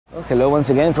Hello once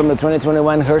again from the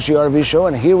 2021 Hershey RV show,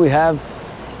 and here we have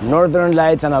Northern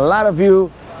Lights, and a lot of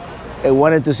you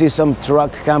wanted to see some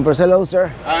truck campers. Hello, sir.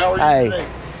 How are you today?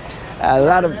 A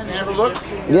lot of Have a look.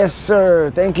 Yes,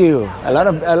 sir. Thank you. A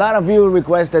lot of you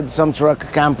requested some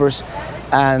truck campers,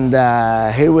 and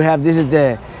here we have. This is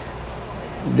the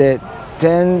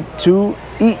 10-2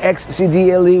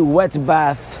 EXCDLE wet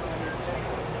bath,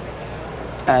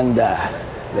 and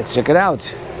let's check it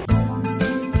out.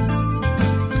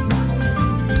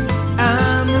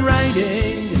 I'm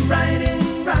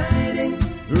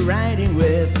riding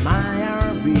with my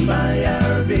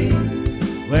RV,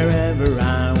 wherever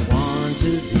I want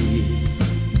to be,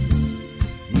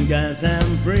 'cause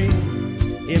I'm free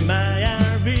in my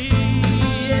RV.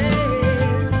 Yeah.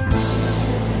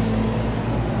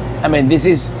 I mean, this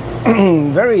is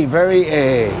very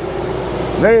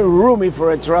roomy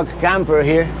for a truck camper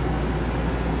here,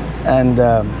 and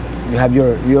you have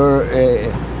your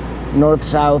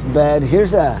north-south bed.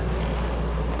 Here's a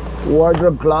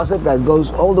wardrobe closet that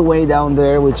goes all the way down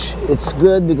there, which it's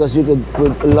good because you could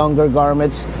put longer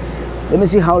garments. Let me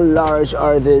see how large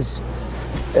are these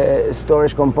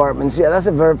storage compartments. Yeah, that's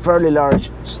a fairly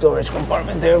large storage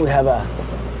compartment there. We have a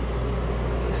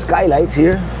skylight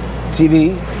here,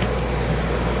 TV.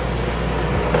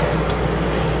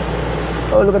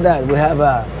 Oh, look at that. We have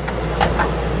a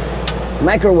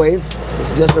microwave.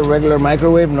 It's just a regular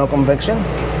microwave, no convection.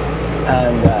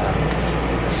 And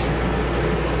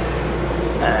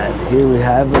here we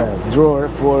have a drawer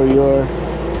for your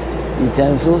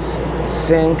utensils,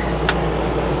 sink,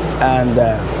 and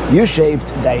U-shaped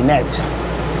dinette.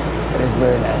 That is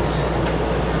very nice.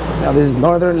 Now this is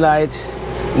Northern Light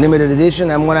limited edition.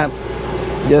 I'm gonna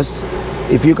just,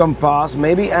 if you can pause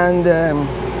maybe and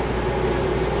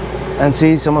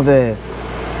see some of the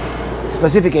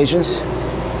specifications.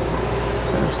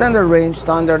 Standard range,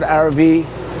 standard RV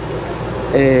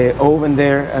oven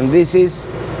there, and this is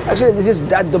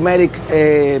that Dometic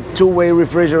two-way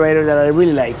refrigerator that I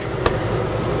really like.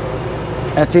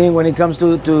 I think when it comes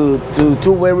to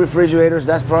two-way refrigerators,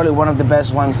 that's probably one of the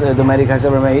best ones that Dometic has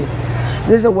ever made.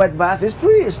 This is a wet bath. It's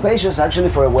pretty spacious actually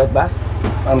for a wet bath.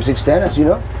 I'm 6'10", as you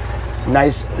know.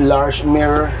 Nice large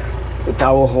mirror, a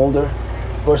towel holder.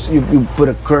 Of course, you put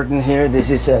a curtain here. This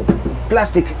is a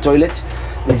plastic toilet.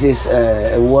 This is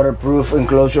a waterproof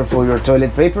enclosure for your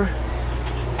toilet paper.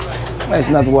 It's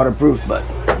not waterproof, but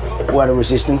water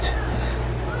resistant.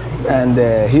 And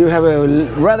here you have a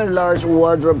rather large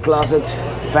wardrobe closet,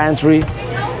 pantry,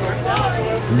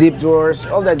 deep drawers,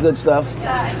 all that good stuff.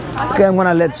 Okay, I'm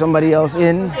gonna let somebody else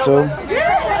in so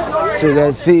you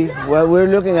guys see what we're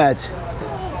looking at.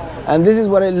 And this is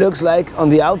what it looks like on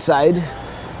the outside.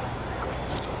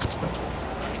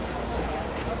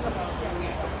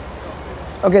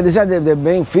 Okay, these are the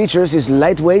main features. Is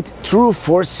lightweight, true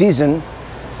 4-season,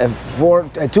 a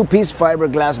two-piece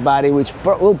fiberglass body, which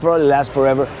will probably last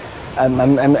forever. I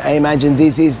imagine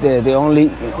this is the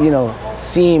only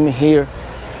seam here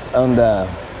on the.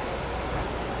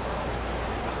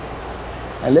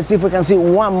 And let's see if we can see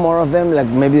one more of them, like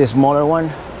maybe the smaller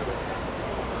one.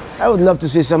 I would love to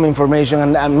see some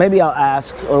information, and maybe I'll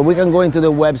ask, or we can go into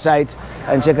the website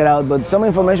and check it out. But some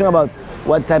information about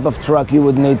what type of truck you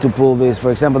would need to pull this. For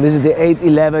example, this is the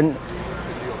 811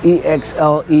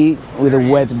 EXLE with a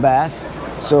wet bath.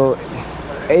 So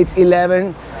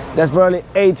 811, that's probably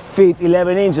 8 feet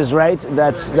 11 inches, right?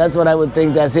 That's what I would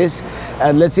think that is.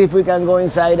 And let's see if we can go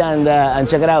inside and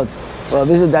check it out. Well,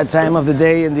 this is that time of the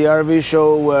day in the RV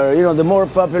show where the more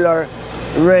popular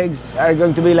rigs are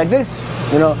going to be like this.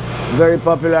 Very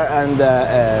popular and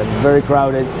very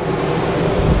crowded.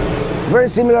 Very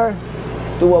similar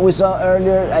to what we saw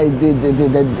earlier. I do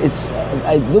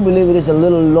believe it is a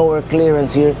little lower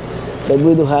clearance here, but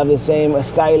we do have the same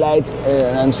skylight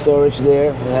and storage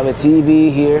there. We have a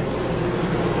TV here,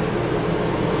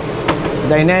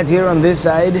 dinette here on this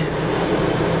side,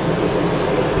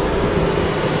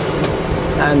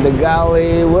 and the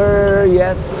galley were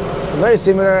yet very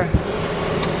similar.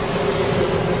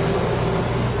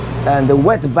 And the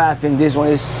wet bath in this one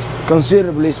is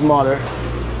considerably smaller,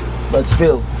 but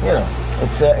still,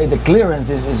 it's the clearance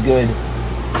is good.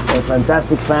 A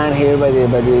fantastic fan here by the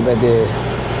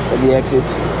exit.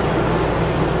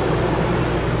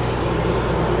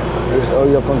 There's all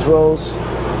your controls,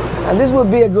 and this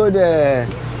would be a good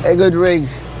rig.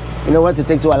 You know what, to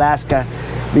take to Alaska,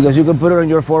 because you can put it on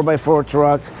your 4x4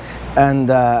 truck and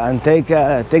take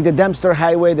the Dempster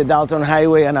Highway, the Dalton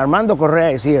Highway, and Armando Correa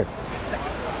is here.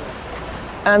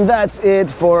 And that's it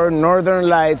for Northern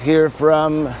Lights here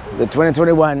from the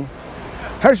 2021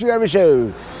 Hershey RV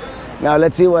show. Now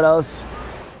let's see what else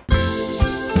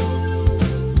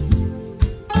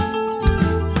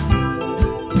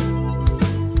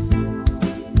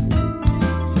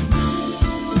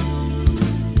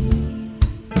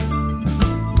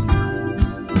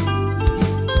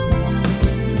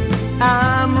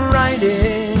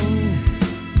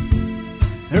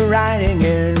riding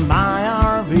in my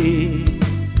RV,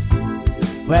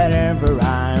 wherever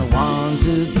I want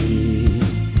to be,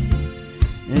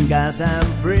 and 'cause I'm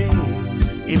free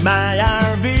in my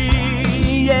RV.